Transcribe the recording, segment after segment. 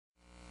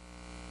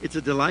It's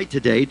a delight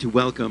today to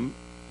welcome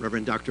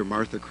Reverend Dr.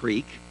 Martha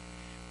Creek.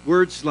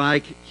 Words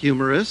like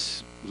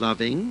humorous,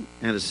 loving,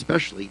 and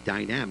especially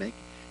dynamic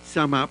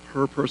sum up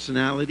her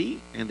personality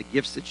and the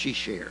gifts that she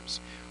shares.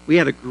 We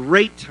had a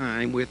great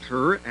time with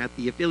her at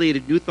the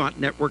Affiliated New Thought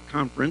Network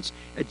conference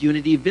at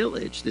Unity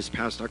Village this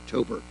past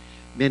October.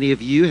 Many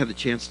of you had the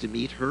chance to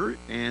meet her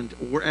and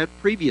were at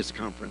previous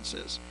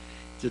conferences.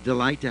 It's a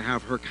delight to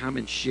have her come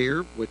and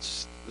share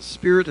what the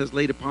Spirit has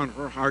laid upon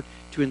her heart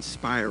to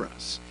inspire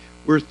us.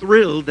 We're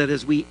thrilled that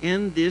as we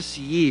end this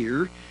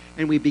year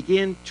and we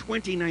begin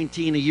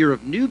 2019, a year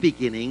of new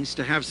beginnings,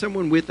 to have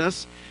someone with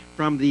us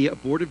from the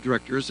board of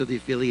directors of the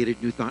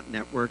Affiliated New Thought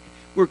Network.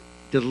 We're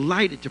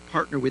delighted to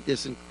partner with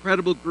this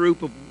incredible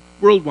group of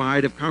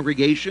worldwide of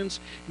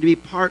congregations and to be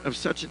part of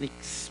such an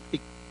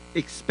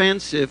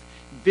expansive,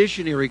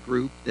 visionary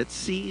group that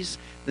sees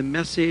the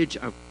message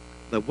of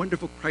the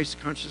wonderful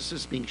Christ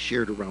consciousness being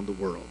shared around the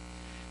world.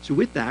 So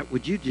with that,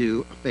 would you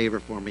do a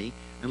favor for me,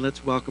 and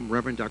let's welcome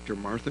Reverend Dr.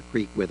 Martha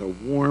Creek with a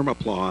warm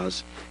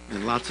applause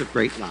and lots of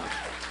great love.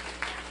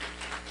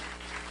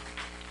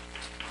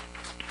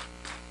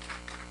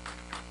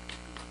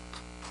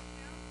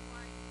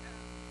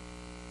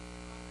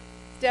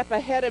 Step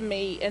ahead of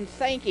me in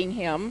thanking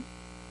him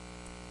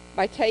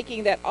by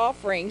taking that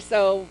offering.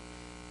 So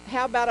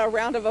how about a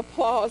round of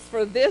applause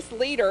for this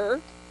leader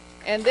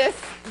and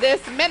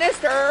this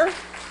minister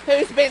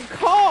who's been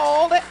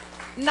called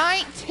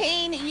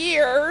 19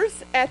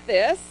 years at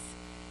this,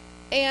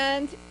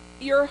 and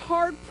you're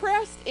hard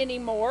pressed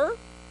anymore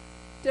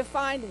to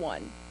find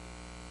one.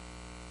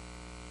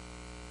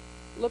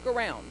 Look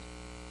around.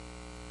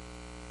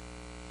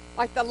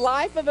 Like the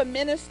life of a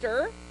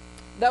minister,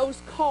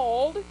 those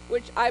called,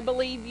 which I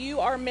believe you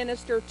are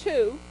minister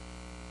too.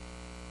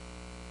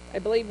 I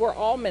believe we're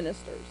all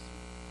ministers.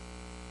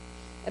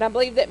 And I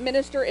believe that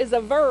minister is a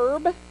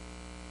verb,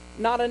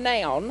 not a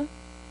noun.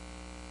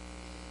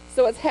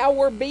 So it's how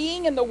we're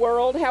being in the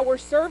world, how we're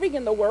serving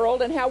in the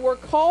world, and how we're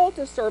called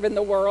to serve in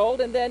the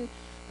world. And then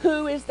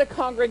who is the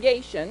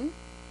congregation?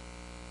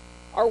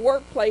 Our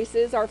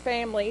workplaces, our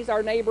families,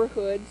 our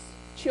neighborhoods,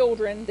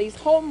 children, these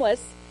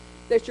homeless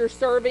that you're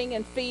serving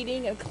and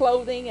feeding and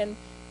clothing and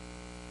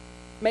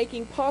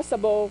making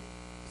possible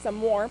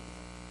some warmth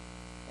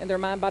in their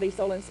mind, body,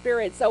 soul, and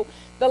spirit. So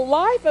the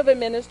life of a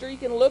minister, you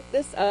can look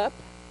this up.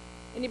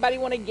 Anybody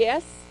want to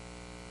guess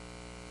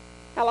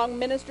how long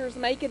ministers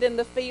make it in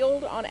the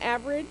field on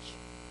average?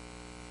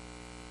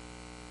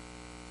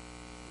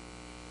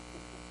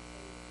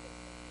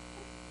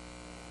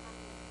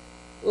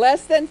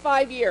 Less than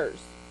 5 years.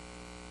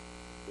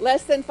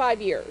 Less than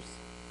 5 years.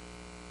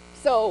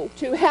 So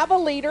to have a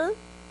leader,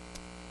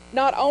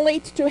 not only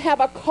to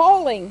have a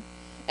calling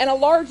and a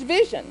large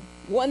vision,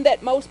 one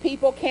that most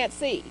people can't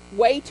see,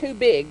 way too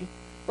big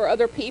for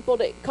other people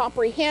to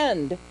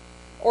comprehend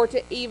or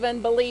to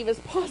even believe is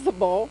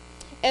possible.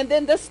 And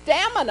then the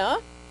stamina,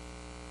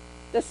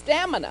 the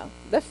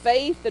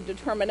faith, the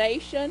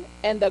determination,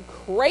 and the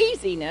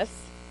craziness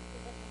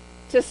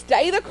to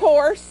stay the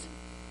course,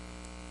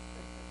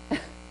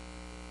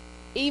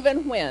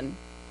 even when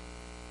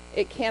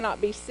it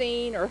cannot be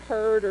seen or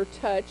heard or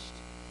touched.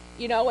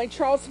 You know, and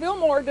Charles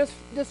Fillmore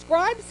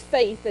describes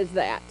faith as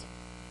that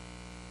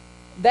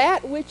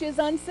which is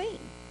unseen.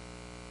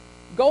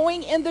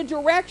 Going in the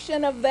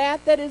direction of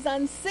that is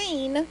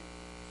unseen,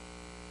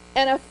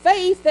 and a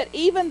faith that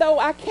even though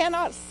I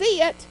cannot see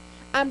it,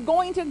 I'm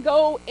going to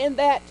go in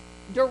that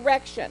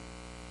direction.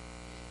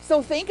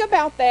 So think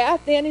about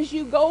that then as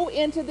you go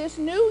into this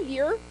new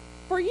year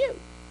for you.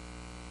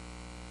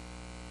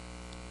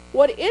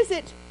 What is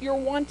it you're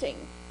wanting?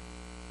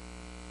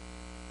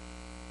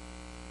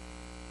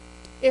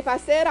 If I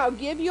said I'll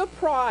give you a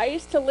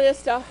prize to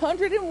list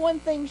 101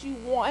 things you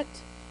want,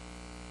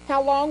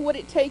 how long would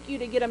it take you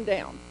to get them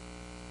down?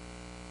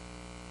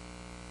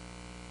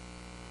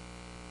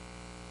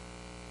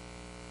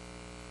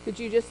 Could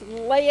you just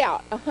lay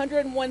out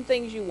 101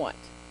 things you want?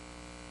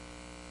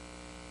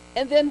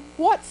 And then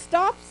what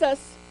stops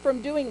us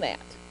from doing that?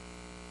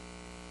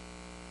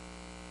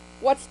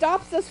 What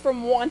stops us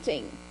from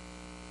wanting?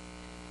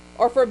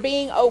 Or for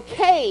being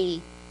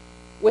okay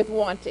with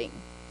wanting?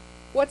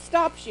 What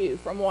stops you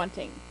from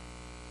wanting?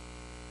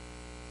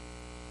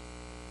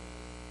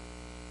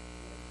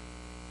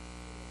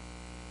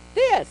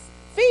 This,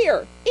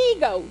 fear,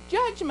 ego,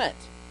 judgment,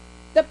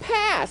 the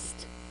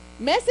past,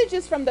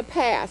 messages from the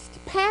past,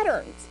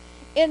 patterns.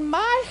 In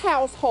my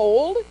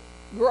household,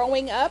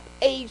 growing up,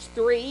 age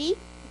 3,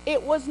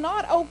 it was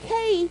not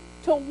okay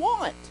to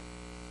want.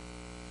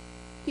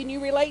 Can you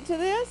relate to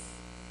this?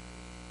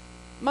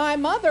 My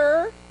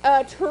mother,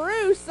 a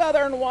true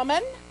Southern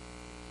woman,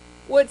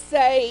 would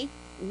say,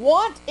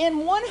 want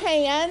in one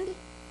hand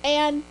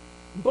and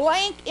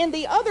blank in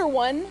the other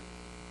one,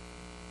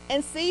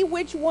 and see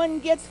which one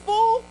gets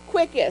full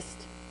quickest.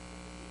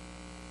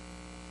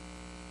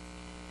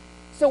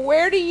 So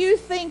where do you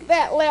think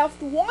that left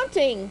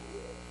wanting?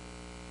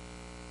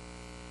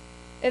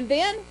 And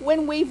then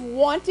when we've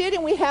wanted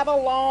and we have a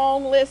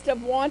long list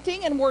of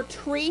wanting and we're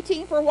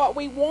treating for what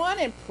we want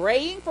and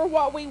praying for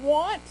what we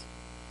want,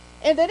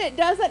 and then it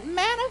doesn't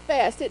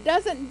manifest, it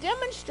doesn't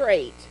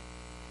demonstrate,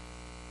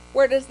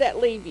 where does that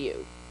leave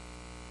you?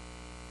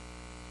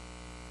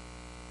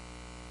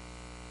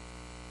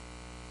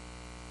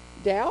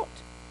 Doubt?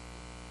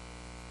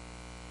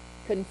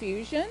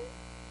 Confusion?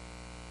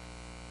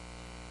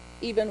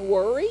 Even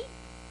worry?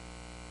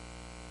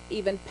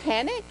 Even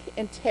panic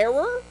and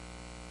terror?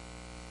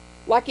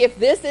 Like, if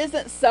this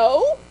isn't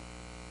so,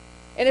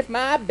 and if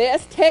my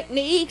best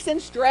techniques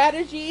and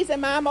strategies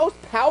and my most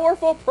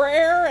powerful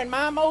prayer and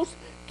my most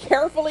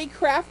carefully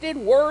crafted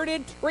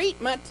worded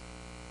treatment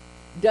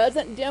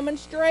doesn't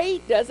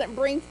demonstrate, doesn't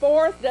bring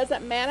forth,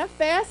 doesn't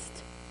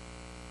manifest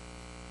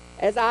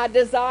as I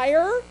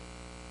desire,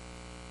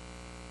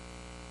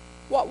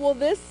 what will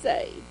this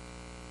say?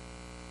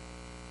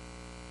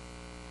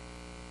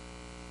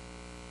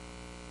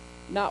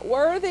 Not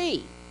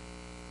worthy.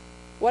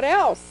 What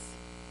else?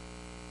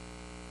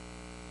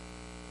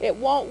 It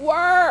won't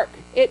work.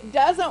 It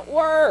doesn't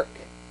work.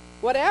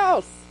 What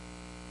else?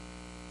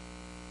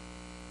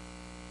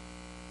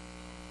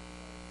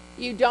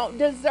 You don't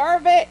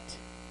deserve it.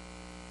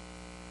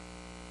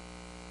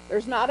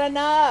 There's not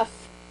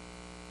enough.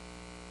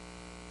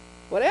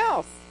 What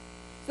else?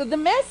 So the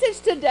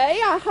message today,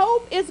 I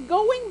hope, is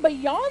going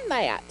beyond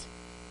that.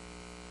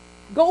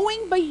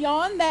 Going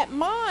beyond that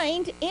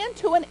mind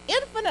into an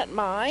infinite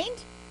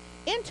mind,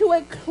 into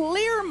a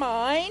clear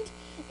mind,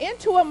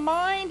 into a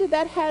mind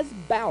that has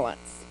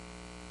balance,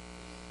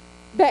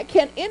 that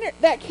can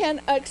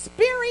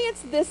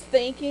experience this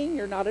thinking,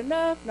 you're not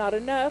enough, not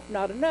enough,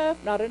 not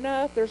enough, not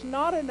enough, there's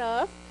not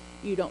enough,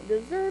 you don't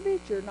deserve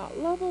it, you're not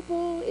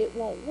lovable, it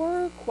won't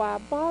work, why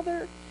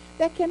bother?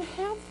 That can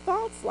have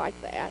thoughts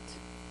like that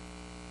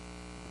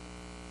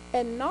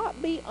and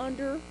not be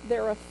under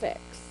their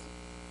effects.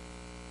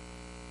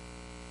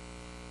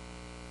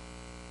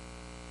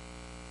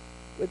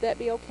 Would that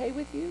be okay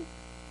with you?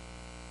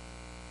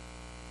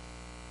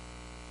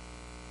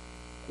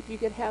 If you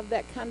could have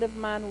that kind of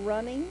mind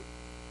running,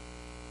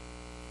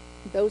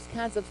 those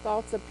kinds of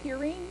thoughts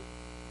appearing,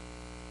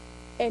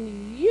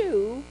 and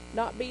you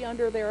not be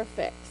under their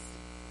effects.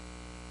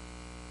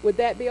 Would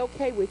that be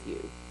okay with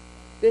you?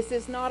 This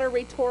is not a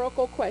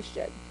rhetorical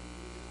question.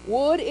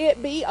 Would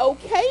it be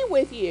okay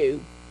with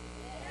you?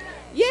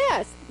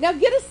 Yes. Now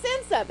get a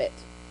sense of it.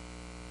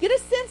 Get a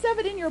sense of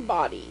it in your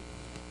body.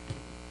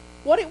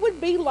 What it would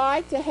be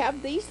like to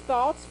have these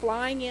thoughts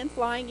flying in,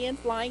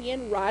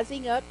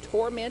 rising up,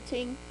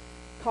 tormenting,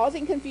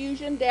 causing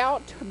confusion,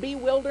 doubt,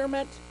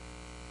 bewilderment.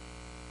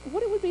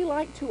 What it would be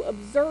like to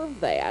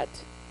observe that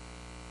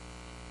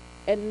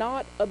and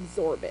not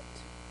absorb it.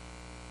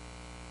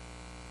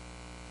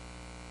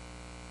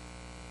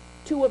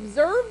 To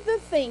observe the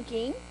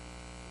thinking,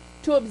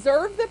 to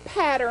observe the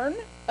pattern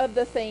of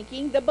the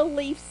thinking, the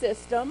belief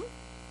system,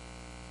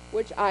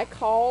 which I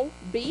call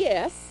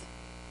BS,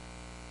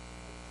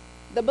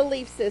 the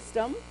belief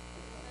system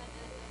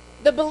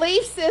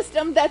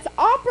that's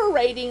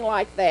operating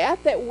like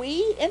that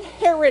we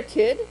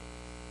inherited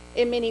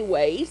in many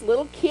ways.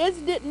 Little kids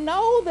didn't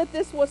know that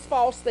this was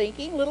false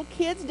thinking. Little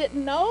kids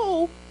didn't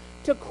know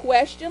to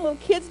question. Little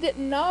kids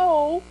didn't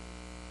know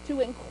to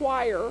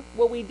inquire.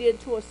 Well, we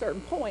did to a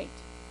certain point.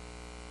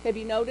 Have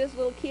you noticed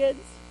little kids?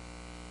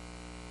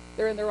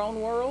 They're in their own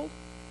world.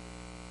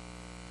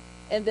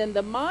 And then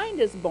the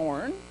mind is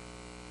born,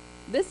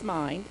 this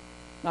mind,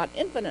 not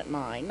infinite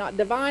mind, not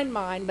divine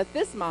mind, but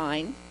this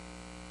mind,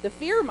 the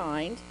fear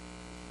mind,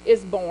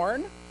 is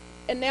born,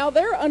 and now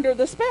they're under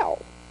the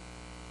spell.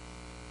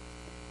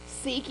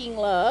 Seeking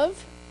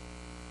love,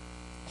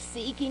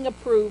 seeking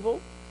approval,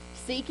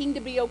 seeking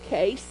to be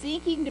okay,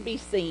 seeking to be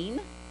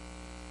seen,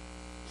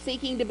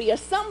 seeking to be a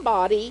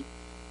somebody,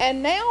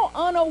 and now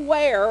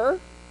unaware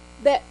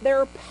that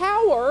their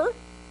power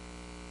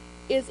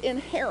is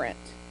inherent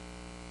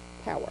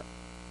power.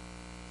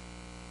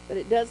 That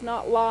it does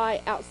not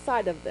lie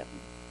outside of them.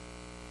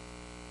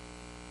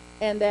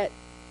 And that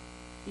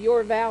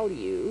your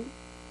value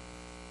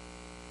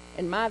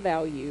and my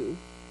value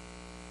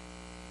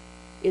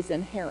is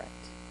inherent.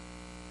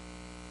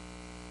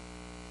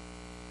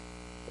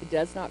 It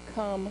does not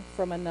come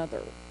from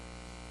another.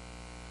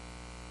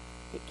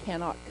 It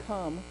cannot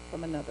come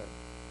from another.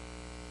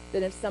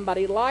 Then if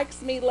somebody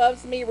likes me,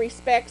 loves me,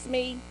 respects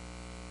me,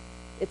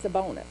 it's a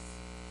bonus.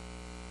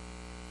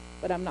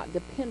 But I'm not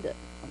dependent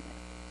on that.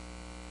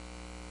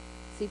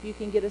 See if you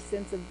can get a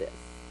sense of this.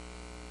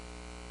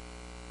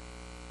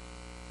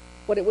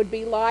 What it would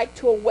be like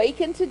to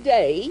awaken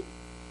today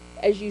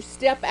as you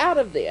step out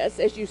of this,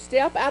 as you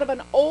step out of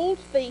an old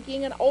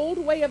thinking, an old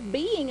way of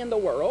being in the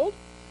world,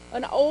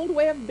 an old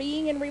way of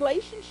being in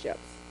relationships,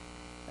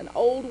 an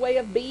old way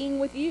of being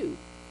with you.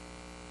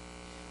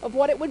 Of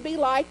what it would be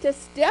like to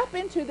step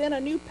into then a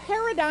new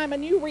paradigm, a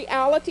new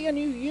reality, a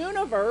new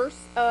universe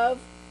of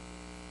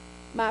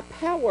my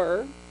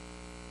power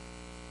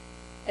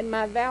and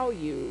my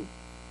value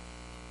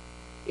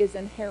is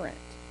inherent.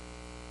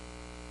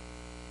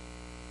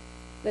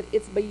 That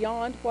it's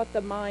beyond what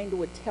the mind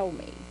would tell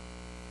me.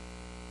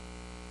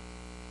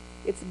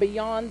 It's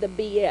beyond the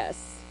BS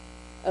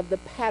of the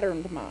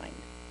patterned mind.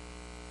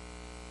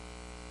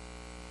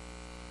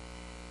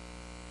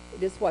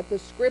 light is what the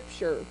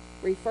scripture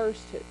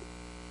refers to.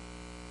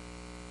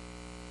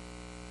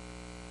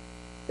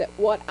 That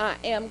what I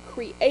am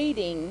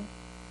creating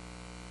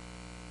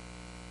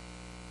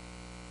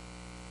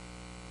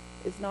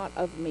is not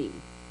of me.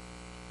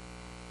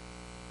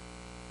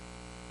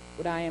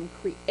 What I am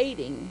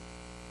creating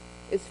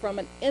is from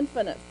an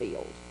infinite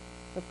field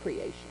of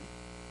creation.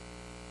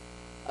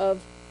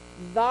 Of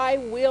thy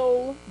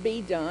will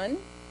be done.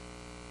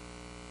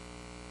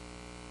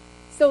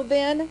 So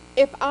then,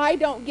 if I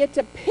don't get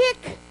to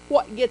pick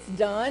what gets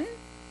done,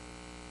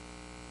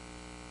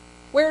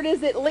 where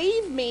does it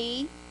leave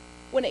me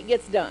when it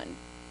gets done?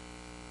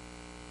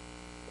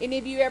 Any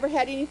of you ever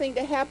had anything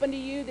to happen to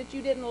you that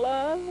you didn't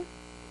love?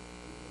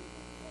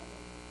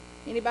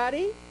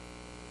 Anybody?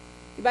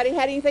 Anybody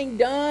had anything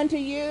done to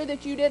you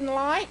that you didn't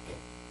like?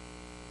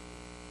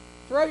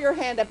 Throw your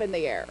hand up in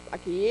the air.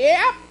 Like,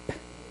 yep,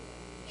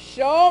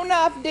 sure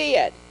enough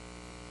did.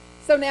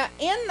 So now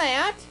in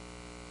that,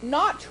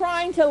 not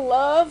trying to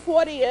love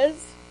what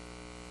is,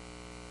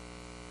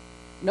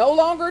 no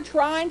longer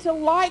trying to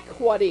like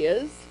what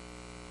is,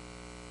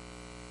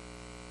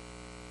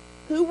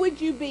 who would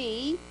you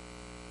be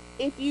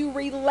if you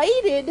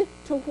related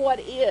to what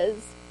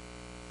is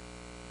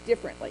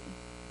differently?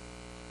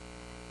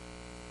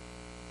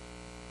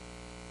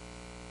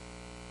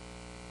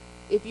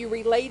 If you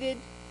related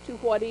to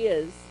what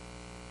is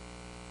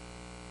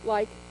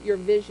like your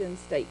vision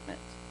statement,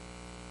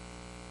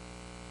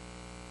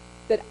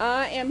 that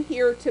I am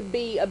here to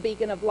be a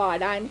beacon of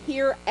light. I'm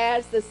here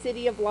as the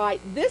city of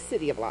light, this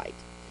city of light,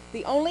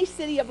 the only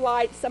city of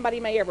light somebody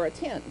may ever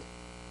attend.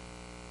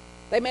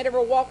 They may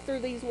never walk through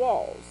these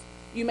walls.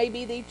 You may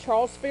be the,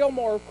 Charles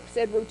Fillmore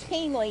said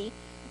routinely,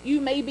 you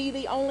may be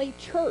the only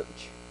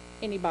church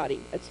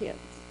anybody attends.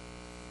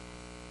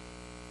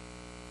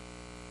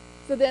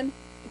 So then,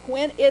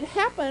 when it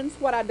happens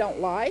what I don't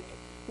like,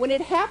 when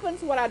it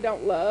happens what I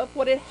don't love,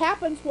 when it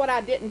happens what I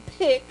didn't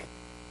pick,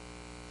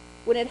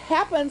 when it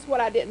happens what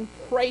I didn't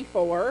pray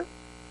for,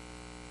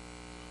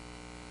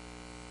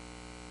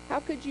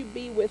 how could you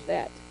be with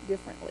that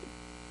differently?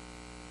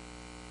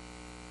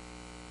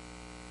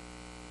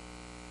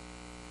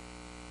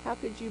 How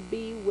could you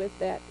be with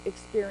that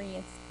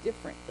experience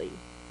differently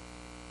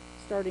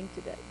starting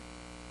today?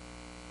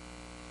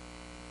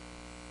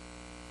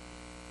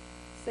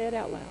 Say it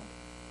out loud.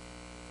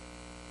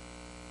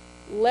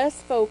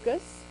 Less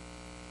focus.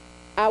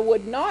 I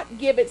would not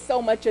give it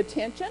so much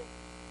attention.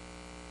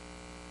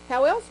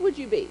 How else would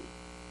you be?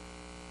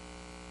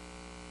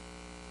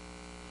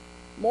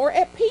 More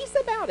at peace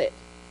about it.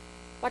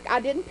 Like, I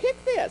didn't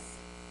pick this.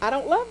 I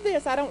don't love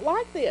this. I don't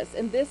like this.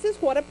 And this is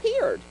what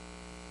appeared.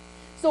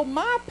 So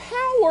my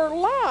power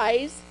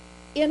lies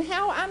in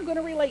how I'm going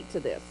to relate to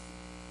this.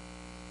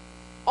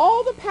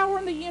 All the power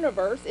in the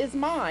universe is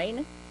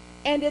mine,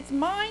 and it's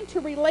mine to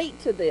relate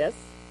to this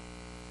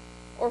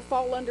or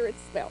fall under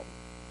its spell.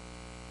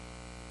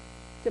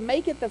 To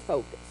make it the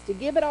focus, to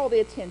give it all the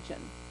attention,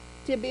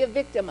 to be a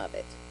victim of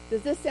it.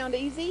 Does this sound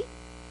easy?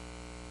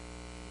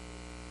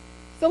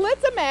 So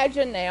let's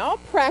imagine now,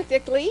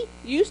 practically,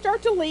 you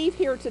start to leave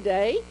here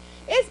today.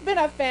 It's been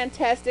a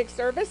fantastic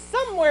service.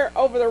 Somewhere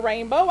over the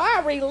rainbow,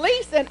 I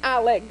release and I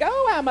let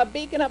go. I'm a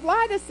beacon of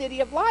light, a city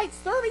of light,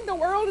 serving the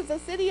world as a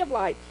city of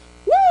light.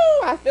 Woo!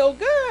 I feel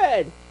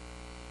good.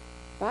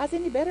 If I was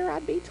any better,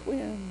 I'd be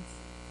twins.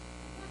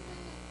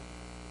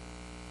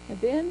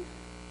 And then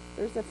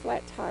there's a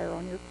flat tire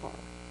on your car.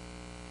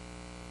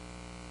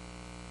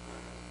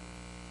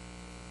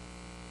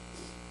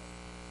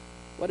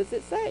 What does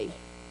it say?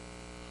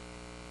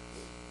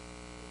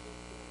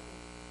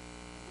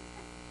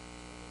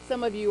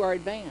 Some of you are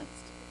advanced.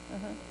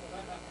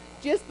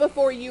 Just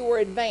before you were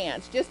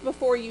advanced, just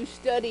before you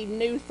studied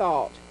New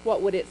Thought,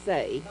 what would it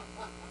say?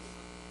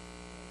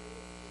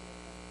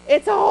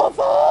 It's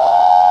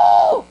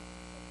awful!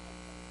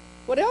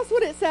 What else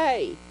would it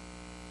say?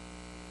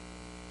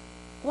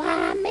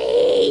 Why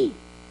me?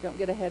 Don't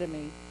get ahead of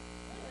me.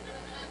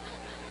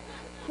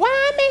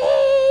 Why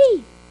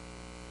me?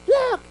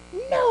 Look,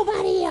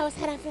 nobody else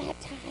had a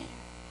flat tire.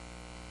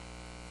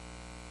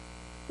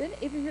 Then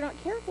if you're not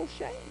careful,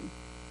 shame.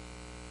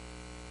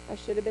 I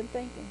should have been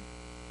thinking.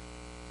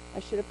 I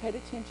should have paid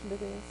attention to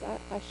this.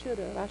 I should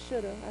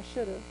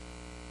have.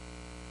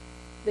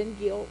 Then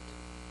guilt.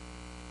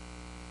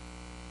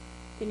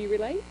 Can you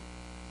relate?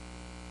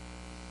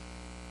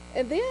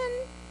 And then,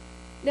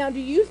 now do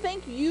you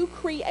think you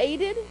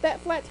created that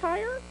flat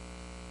tire?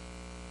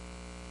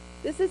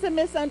 This is a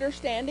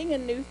misunderstanding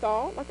in New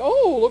Thought. Like,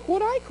 oh, look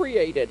what I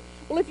created.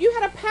 Well, if you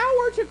had a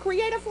power to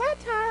create a flat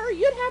tire,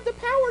 you'd have the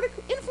power to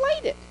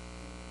inflate it.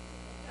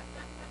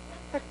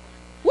 Like,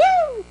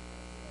 woo!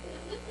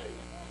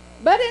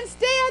 But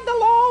instead, the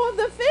law of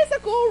the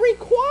physical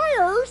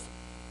requires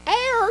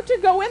air to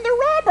go in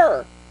the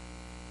rubber.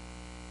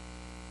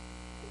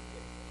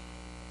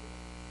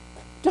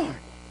 Darn it.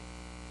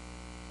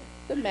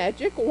 The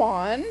magic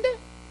wand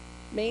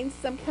means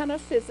some kind of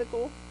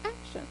physical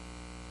action.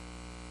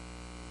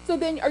 So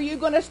then, are you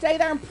going to stay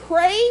there and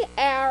pray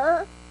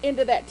air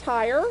into that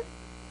tire?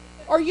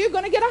 Or are you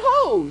going to get a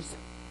hose?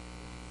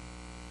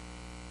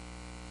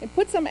 and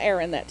put some air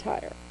in that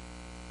tire.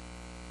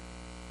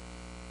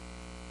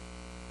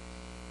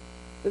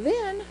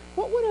 Then,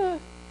 what would a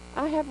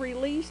I have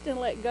released and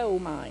let go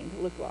mind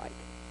look like?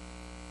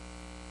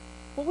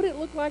 What would it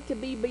look like to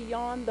be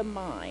beyond the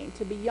mind,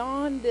 to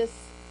beyond this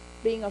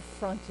being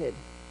affronted,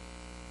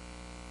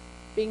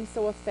 being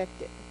so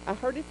affected? I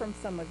heard it from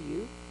some of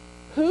you.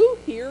 Who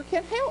here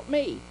can help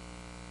me?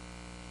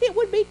 It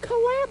would be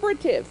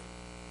collaborative.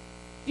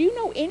 Do you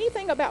know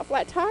anything about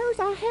flat tires?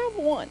 I have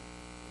one.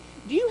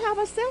 Do you have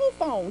a cell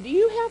phone? Do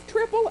you have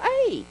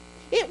AAA?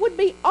 It would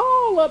be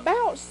all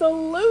about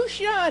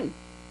solution.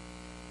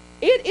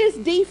 It is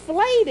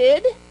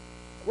deflated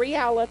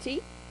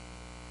reality.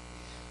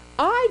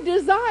 I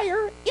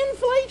desire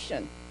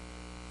inflation.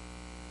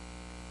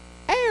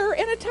 Air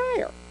in a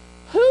tire.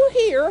 Who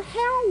here,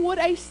 how would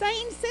a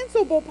sane,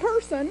 sensible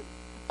person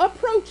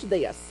approach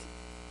this?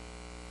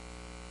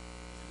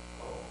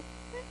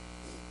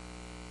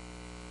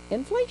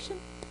 Inflation.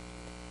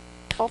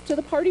 Off to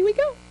the party we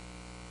go.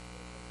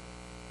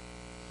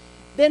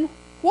 Then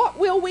what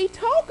will we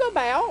talk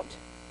about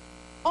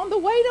on the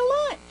way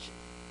to lunch?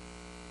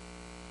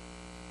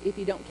 If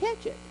you don't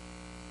catch it,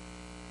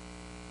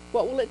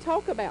 what will it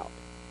talk about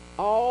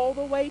all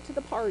the way to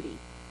the party?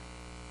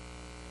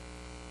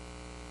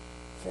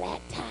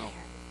 Flat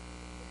tire.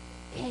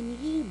 Can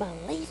you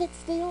believe it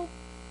still?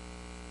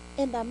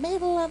 In the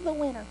middle of the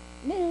winter,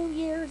 New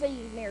Year's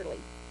Eve nearly.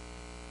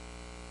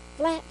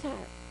 Flat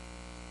tire.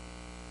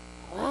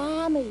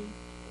 Why me?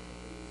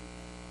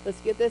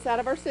 Let's get this out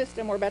of our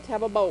system. We're about to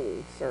have a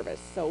bowl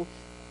service. So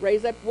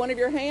raise up one of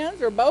your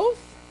hands or both.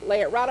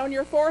 Lay it right on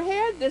your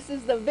forehead. This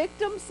is the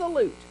victim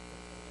salute.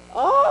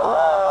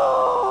 Oh!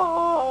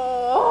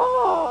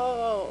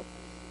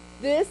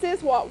 This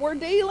is what we're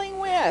dealing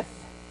with.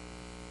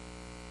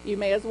 You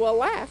may as well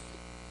laugh.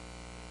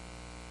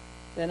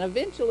 Then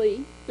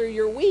eventually, through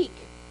your week,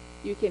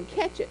 you can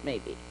catch it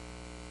maybe.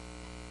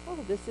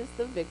 Oh, this is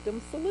the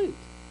victim salute.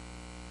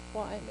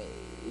 Why me?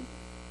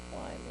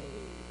 Why me?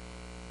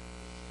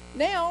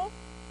 Now,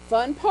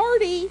 fun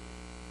party.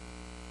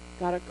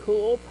 Got a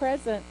cool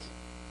present.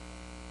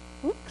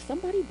 Look,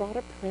 somebody brought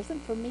a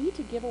present for me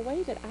to give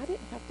away that I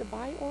didn't have to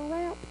buy or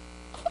wrap.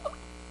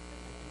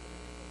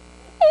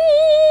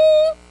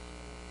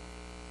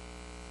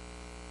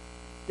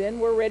 Then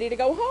we're ready to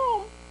go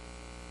home.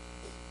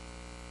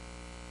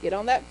 Get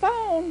on that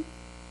phone.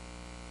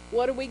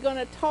 What are we going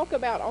to talk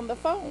about on the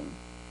phone?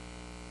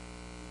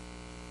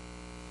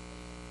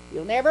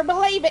 You'll never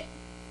believe it.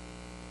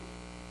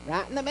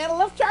 Right in the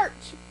middle of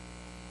church.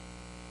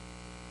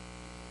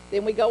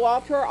 Then we go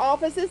off to our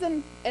offices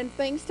and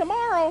things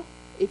tomorrow.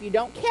 If you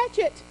don't catch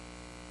it,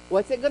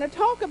 what's it going to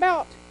talk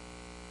about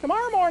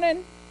tomorrow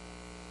morning?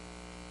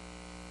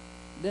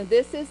 Then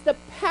this is the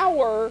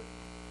power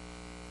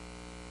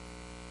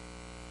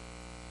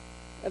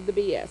of the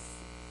BS.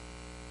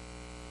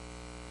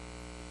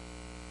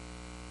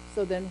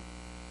 So then,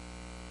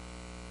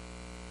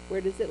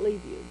 where does it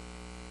leave you?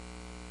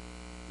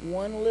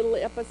 One little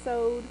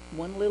episode,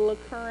 one little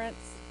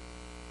occurrence,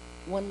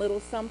 one little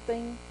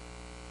something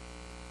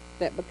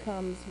that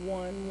becomes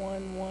one.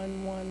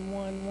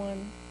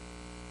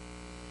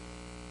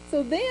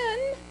 So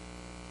then,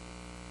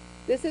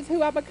 this is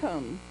who I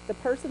become. The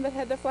person that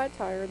had the flat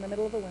tire in the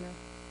middle of the winter.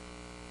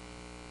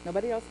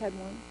 Nobody else had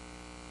one.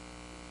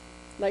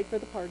 Late for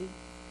the party.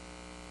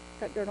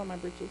 Got dirt on my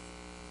britches.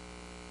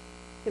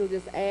 It'll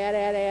just add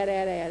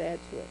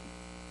to it.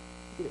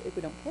 If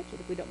we don't catch it,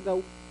 if we don't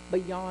go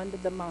beyond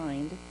the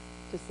mind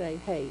to say,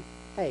 hey,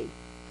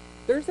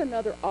 there's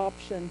another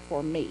option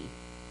for me.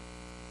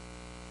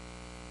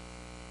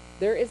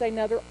 There is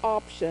another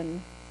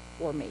option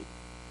for me.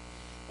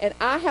 And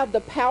I have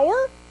the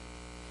power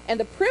and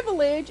the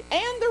privilege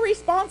and the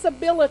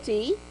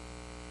responsibility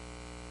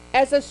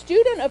as a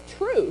student of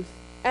truth,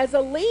 as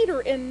a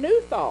leader in New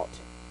Thought,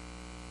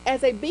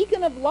 as a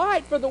beacon of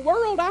light for the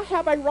world. I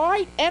have a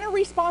right and a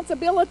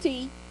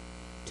responsibility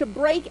to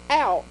break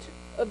out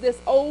of this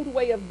old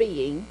way of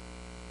being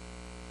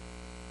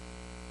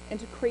and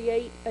to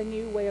create a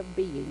new way of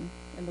being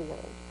in the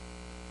world.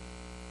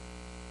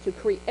 To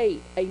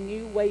create a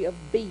new way of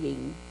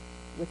being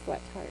with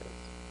flat tires.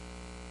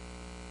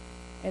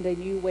 And a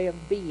new way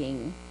of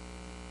being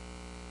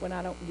when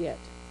I don't get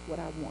what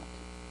I want.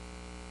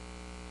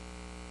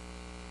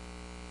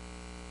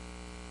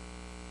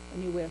 A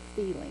new way of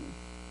feeling.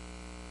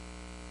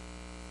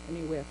 A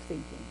new way of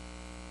thinking.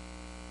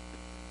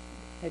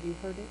 Have you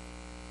heard it?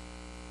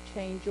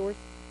 Change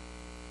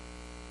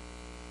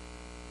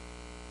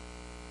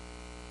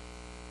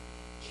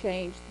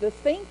the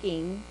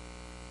thinking,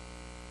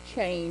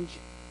 change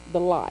the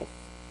life.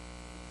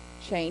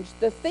 Change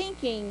the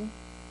thinking,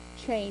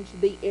 change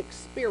the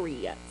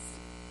experience.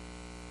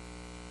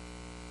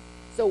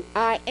 So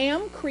I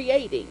am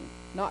creating,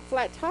 not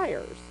flat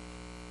tires,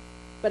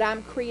 but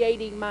I'm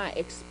creating my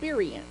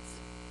experience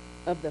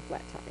of the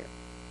flat tire.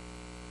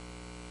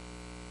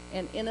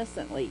 And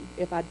innocently,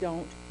 if I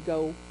don't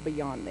go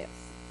beyond this.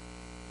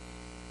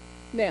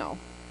 Now,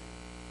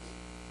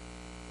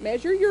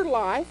 measure your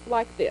life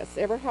like this,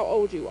 ever how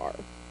old you are.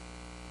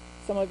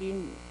 some of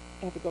you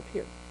have to go up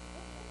here.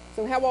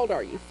 So how old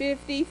are you?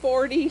 50,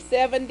 40,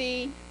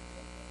 70?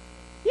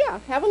 Yeah,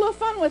 have a little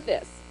fun with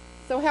this.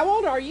 So how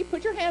old are you?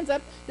 Put your hands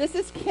up. This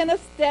is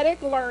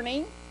kinesthetic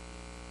learning.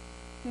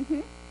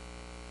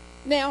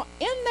 Now,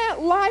 in that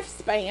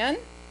lifespan,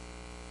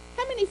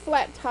 how many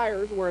flat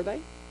tires were they?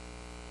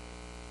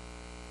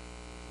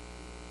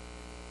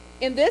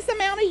 In this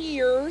amount of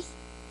years,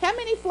 how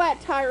many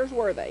flat tires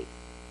were they?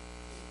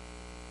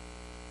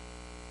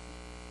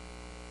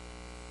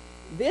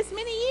 This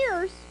many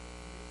years,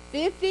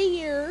 50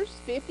 years,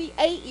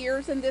 58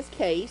 years in this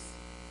case,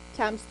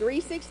 times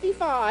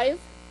 365,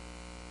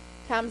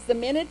 times the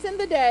minutes in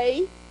the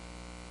day.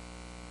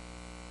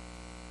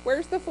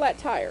 Where's the flat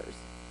tires?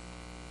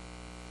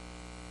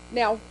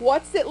 Now,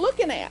 what's it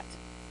looking at?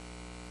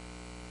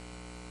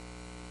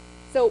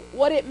 So,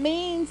 what it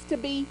means to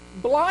be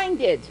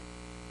blinded.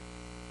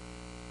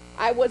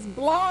 I was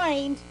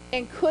blind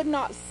and could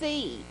not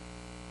see.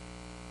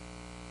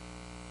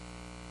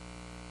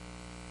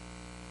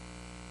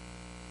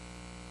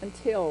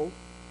 Until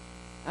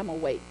I'm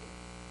awake.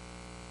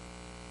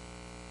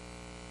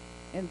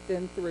 And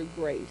then through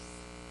grace.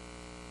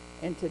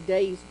 And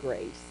today's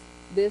grace,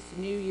 this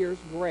New Year's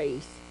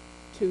grace,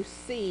 to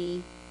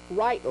see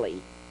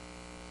rightly,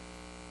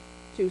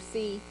 to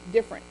see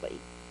differently.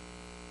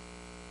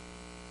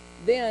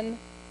 Then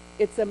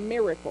it's a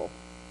miracle.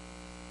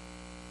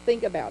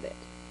 Think about it.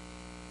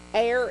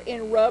 Air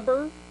in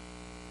rubber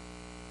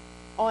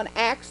on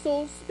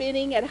axles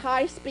spinning at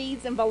high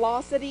speeds and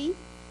velocity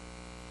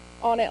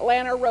on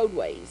Atlanta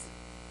roadways.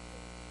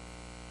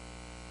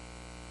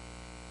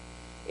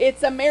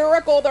 It's a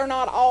miracle they're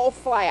not all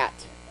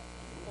flat.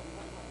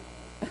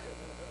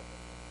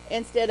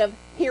 Instead of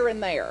here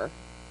and there,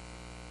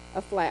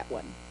 a flat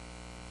one.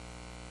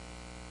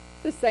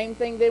 The same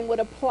thing then would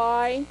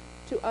apply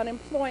to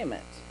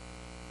unemployment.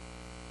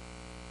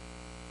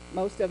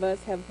 Most of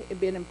us have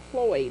been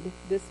employed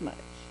this much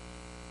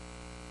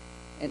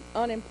and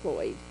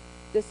unemployed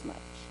this much.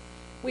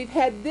 We've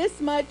had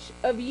this much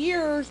of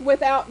years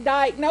without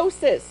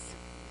diagnosis.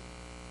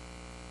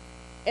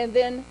 And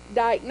then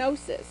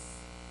diagnosis.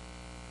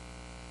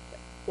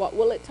 What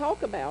will it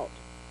talk about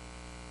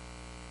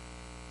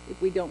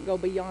if we don't go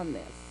beyond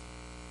this?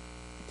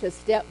 To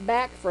step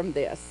back from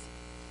this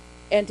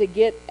and to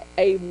get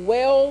a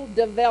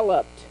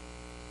well-developed,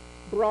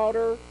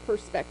 broader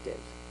perspective.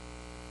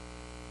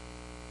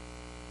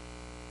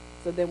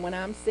 So then when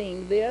I'm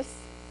seeing this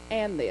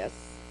and this,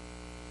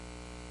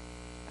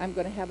 I'm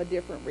going to have a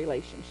different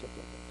relationship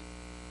with it.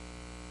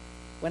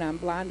 When I'm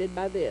blinded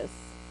by this,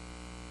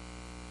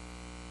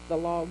 the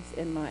logs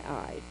in my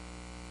eye,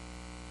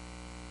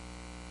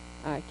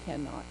 I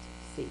cannot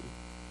see.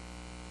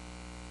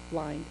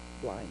 Blind,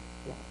 blind,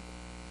 blind.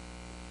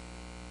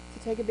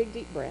 So take a big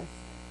deep breath.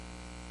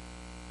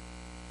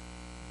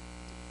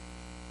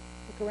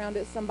 Look around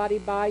at somebody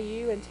by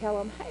you and tell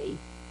them, hey,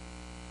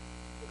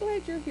 I'm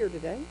glad you're here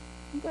today.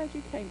 I'm glad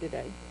you came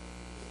today.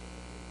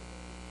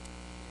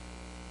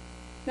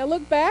 Now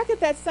look back at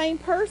that same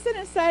person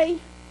and say,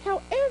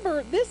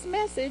 however, this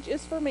message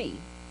is for me.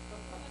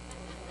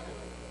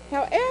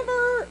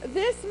 However,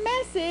 this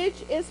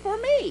message is for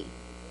me.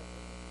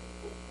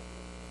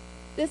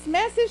 This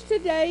message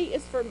today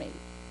is for me.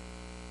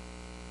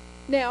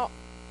 Now,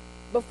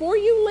 before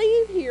you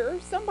leave here,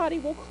 somebody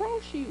will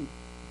cross you.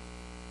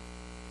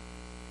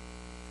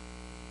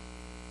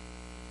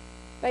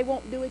 They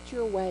won't do it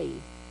your way.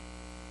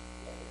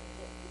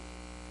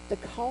 The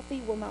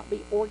coffee will not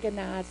be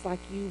organized like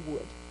you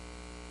would.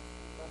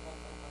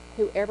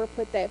 Whoever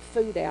put that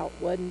food out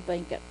wasn't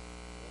thinking.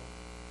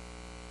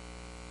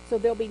 So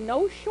there'll be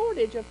no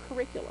shortage of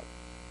curriculum.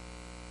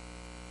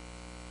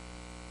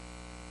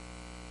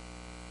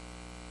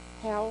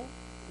 How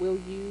will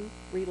you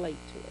relate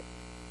to it?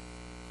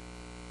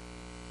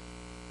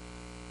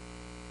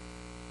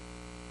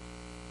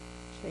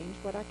 Change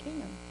what I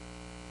can.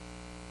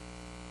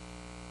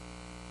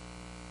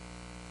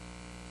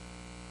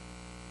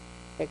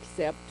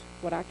 Accept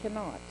what I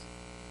cannot.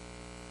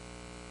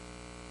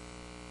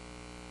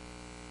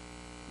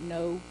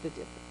 Know the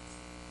difference.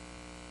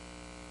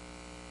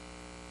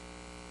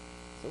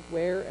 So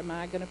where am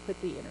I going to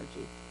put the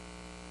energy?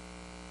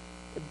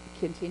 To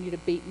continue to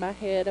beat my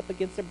head up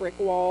against a brick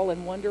wall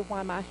and wonder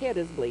why my head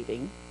is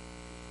bleeding,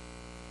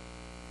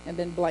 and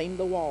then blame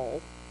the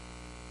wall.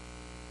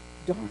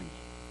 Darn you.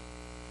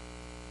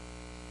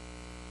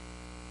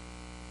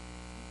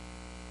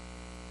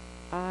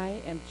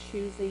 I am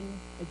choosing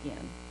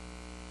again.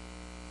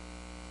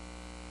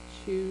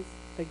 Choose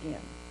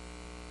again.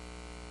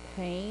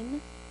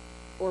 Pain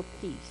or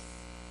peace?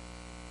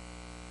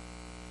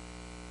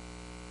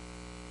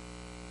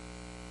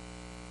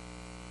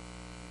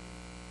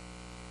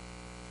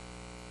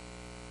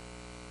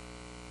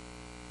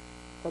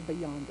 Or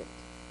beyond it?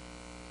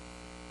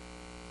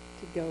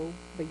 To go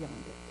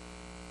beyond it.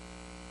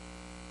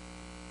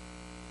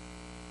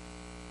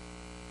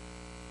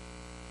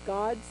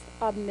 God's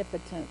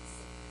omnipotence.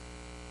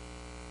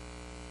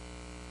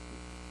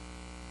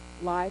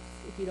 Life's,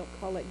 if you don't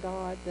call it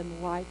God,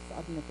 then life's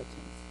omnipotence.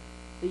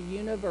 the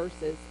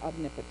universe's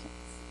omnipotence.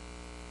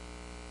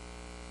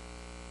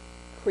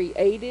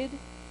 Created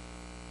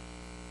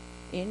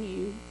in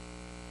you,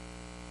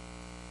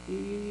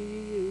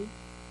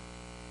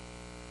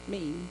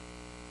 me,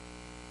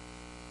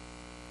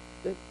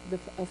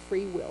 a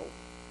free will.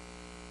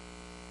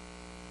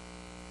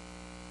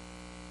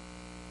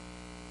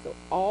 So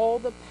all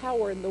the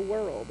power in the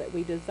world that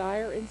we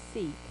desire and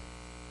seek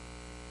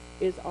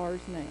is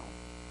ours now,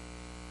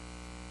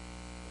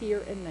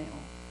 here and now,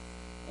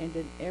 and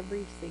in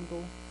every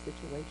single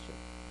situation.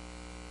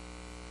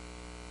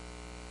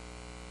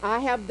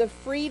 I have the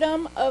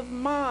freedom of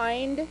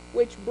mind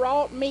which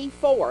brought me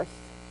forth.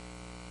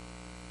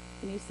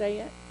 Can you say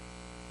it?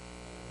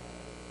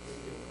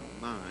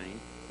 Mind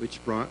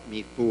which brought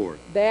me forth.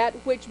 That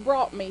which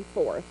brought me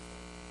forth.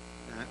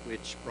 That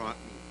which brought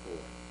me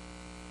forth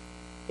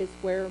is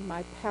where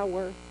my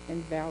power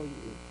and value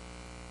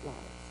lies.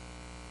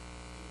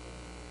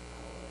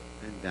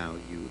 And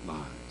value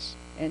lies.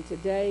 And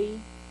today,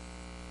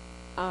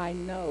 I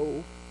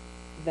know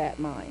that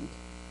mind.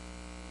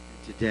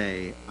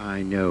 Today,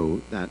 I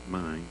know that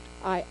mind.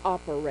 I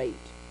operate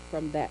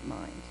from that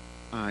mind.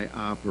 I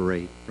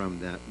operate from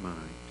that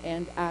mind.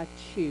 And I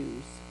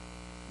choose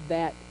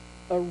that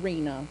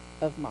arena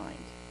of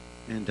mind.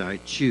 And I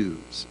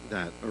choose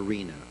that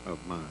arena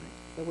of mind.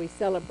 So we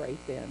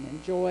celebrate then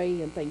in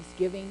joy and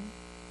thanksgiving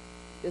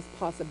this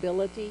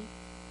possibility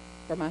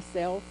for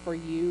myself, for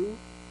you,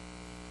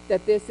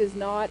 that this is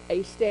not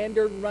a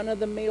standard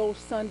run-of-the-mill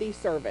Sunday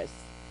service,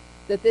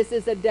 that this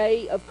is a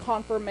day of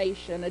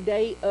confirmation, a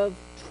day of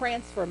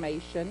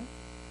transformation,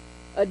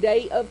 a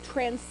day of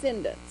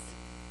transcendence,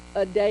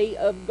 a day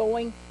of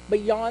going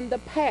beyond the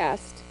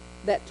past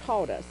that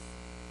taught us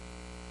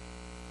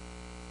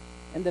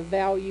and the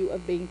value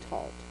of being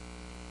taught.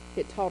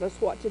 It taught us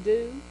what to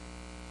do,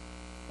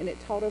 and it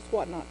taught us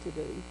what not to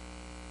do.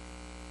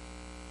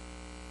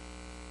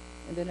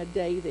 And then a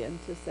day then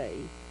to say,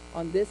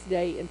 on this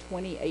day in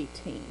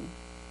 2018,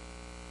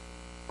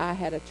 I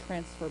had a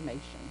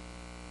transformation,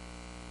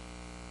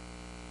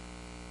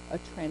 a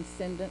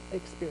transcendent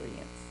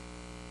experience.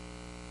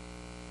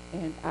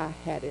 And I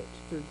had it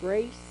through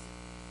grace,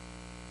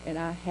 and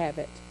I have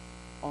it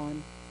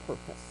on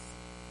purpose.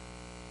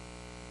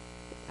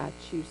 I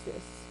choose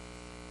this.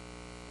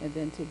 And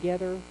then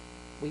together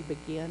we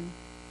begin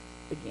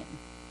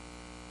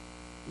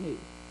new.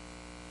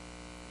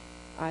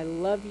 I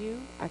love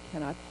you. I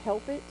cannot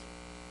help it.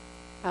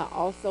 I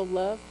also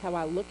love how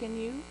I look in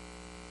you.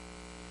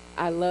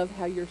 I love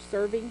how you're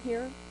serving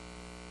here.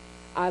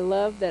 I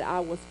love that I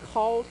was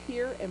called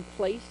here and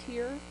placed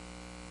here.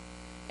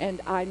 And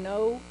I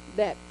know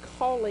that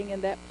calling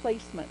and that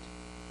placement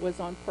was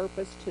on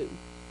purpose too.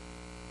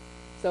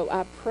 So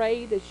I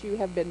pray that you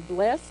have been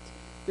blessed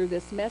through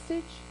this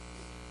message.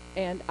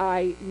 And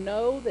I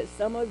know that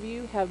some of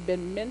you have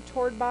been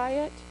mentored by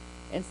it,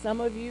 and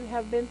some of you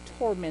have been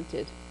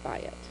tormented by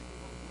it.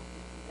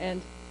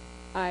 And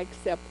I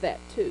accept that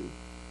too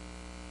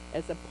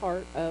as a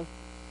part of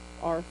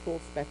our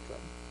full spectrum.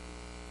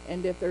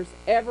 And if there's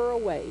ever a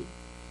way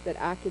that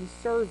I can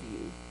serve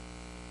you,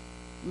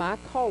 my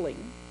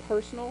calling,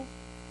 personal,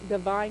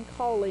 divine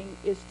calling,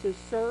 is to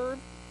serve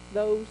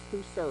those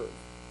who serve.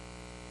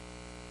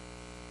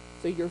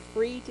 So you're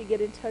free to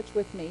get in touch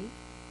with me,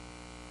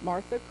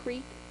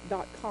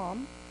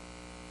 MarthaCreek.com,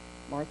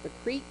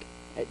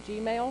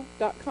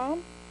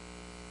 MarthaCreek@gmail.com.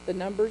 The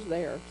number's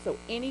there. So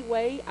any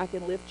way I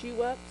can lift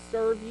you up,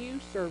 serve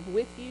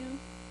with you,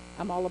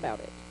 I'm all about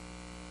it.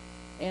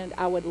 And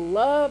I would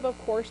love, of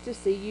course, to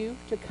see you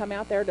to come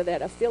out there to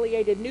that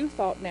affiliated New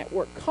Thought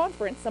Network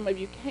conference. Some of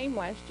you came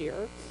last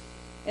year.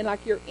 And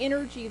like your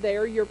energy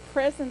there, your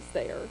presence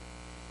there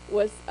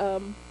was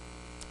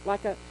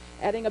like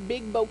adding a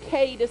big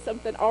bouquet to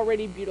something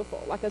already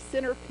beautiful, like a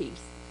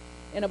centerpiece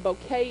in a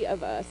bouquet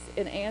of us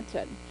in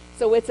Anton.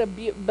 So it's a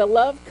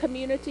beloved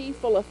community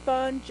full of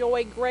fun,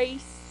 joy,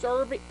 grace,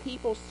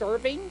 people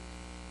serving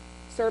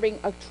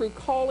a true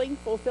calling,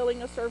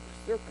 fulfilling a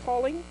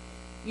calling.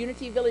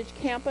 Unity Village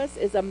Campus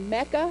is a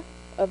mecca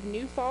of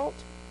new thought,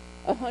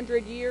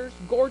 100 years,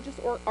 gorgeous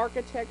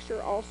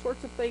architecture, all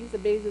sorts of things, the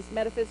biggest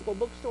metaphysical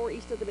bookstore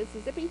east of the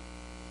Mississippi,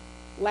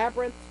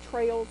 labyrinth,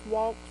 trails,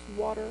 walks,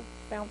 water,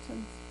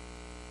 fountains,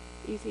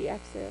 easy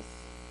access,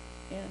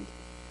 and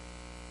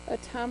a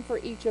time for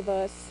each of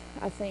us,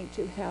 I think,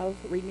 to have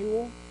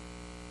renewal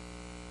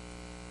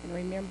and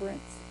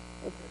remembrance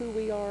of who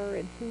we are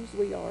and whose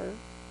we are,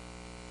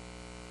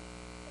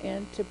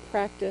 and to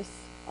practice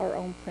our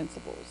own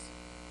principles,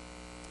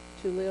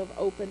 to live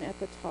open at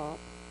the top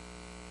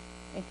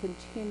and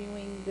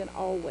continuing then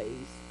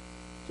always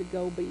to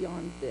go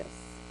beyond this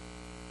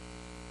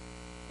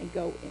and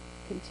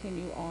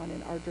continue on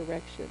in our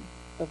direction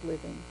of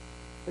living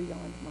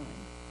beyond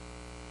mine.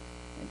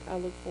 And I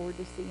look forward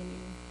to seeing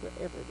you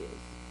wherever it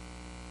is.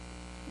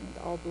 And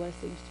all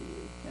blessings to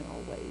you in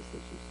all ways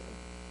as you serve.